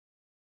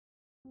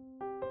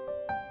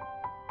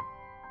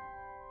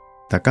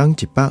逐天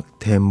一百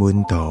天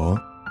文图，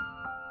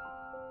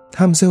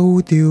探索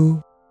宇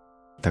宙。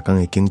逐天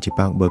会经一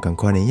百无同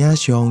款的影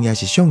像，也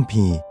是相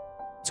片，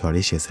带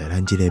你熟悉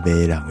咱这个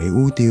迷人的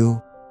宇宙。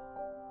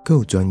更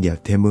有专业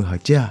天文学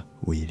者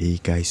为你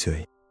解说。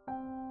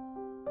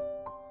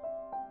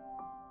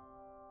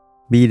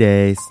美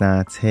丽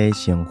三叉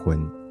星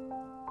云，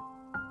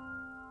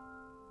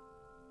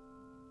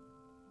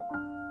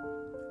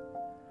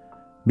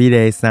美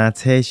丽三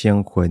叉星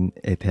云会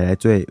摕来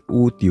做宇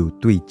宙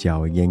对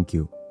焦的研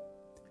究，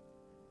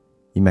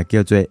伊嘛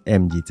叫做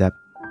M20，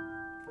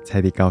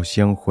 采伫到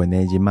星云的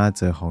日马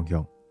座方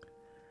向，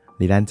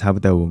离咱差不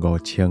多有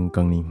5000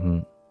光年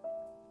远。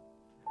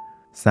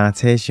三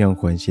叉星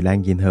云是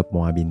咱银河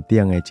半面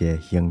顶的一个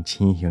恒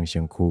星形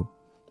成区，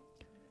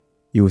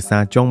有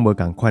三种无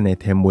同款的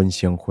天文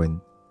星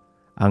云。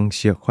红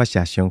色发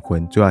射星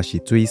云主要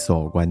是水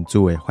素原子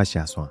的发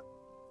射线，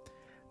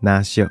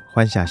蓝色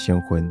反射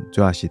星云主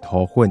要是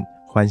土粉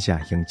反射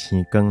恒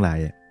星光来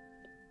的，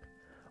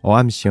黑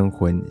暗星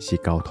云是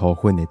厚土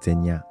粉的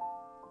前影。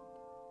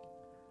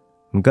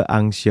不过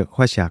红色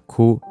发射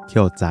区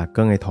去杂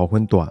光的土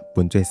粉带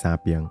分做三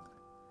边，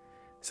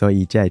所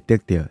以才会得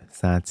到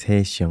三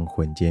叉星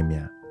云这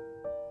名。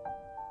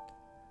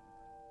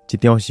这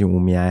种是有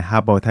名的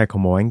哈勃太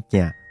空望远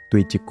镜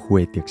对这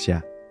区的特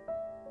色。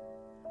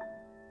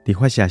伫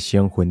发射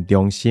星云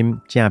中心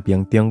正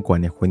边顶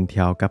悬的云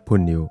条甲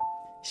喷流，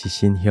是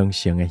新形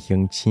成的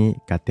恒星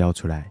甲雕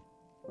出来。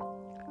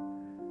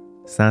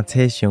三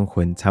叉星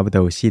云差不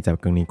多有40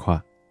光年宽，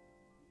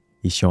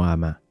伊上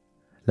暗啊，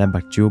咱目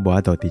睭无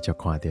法度直接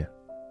看到。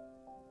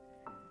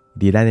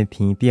伫咱的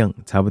天顶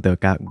差不多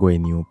甲月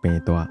亮平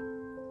大。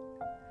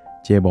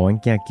这个望远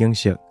镜景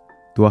色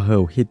拄好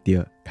有翕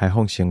到开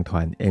放星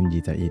团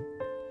M21，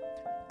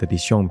就伫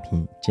相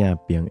片正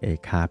边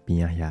下骹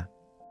边遐。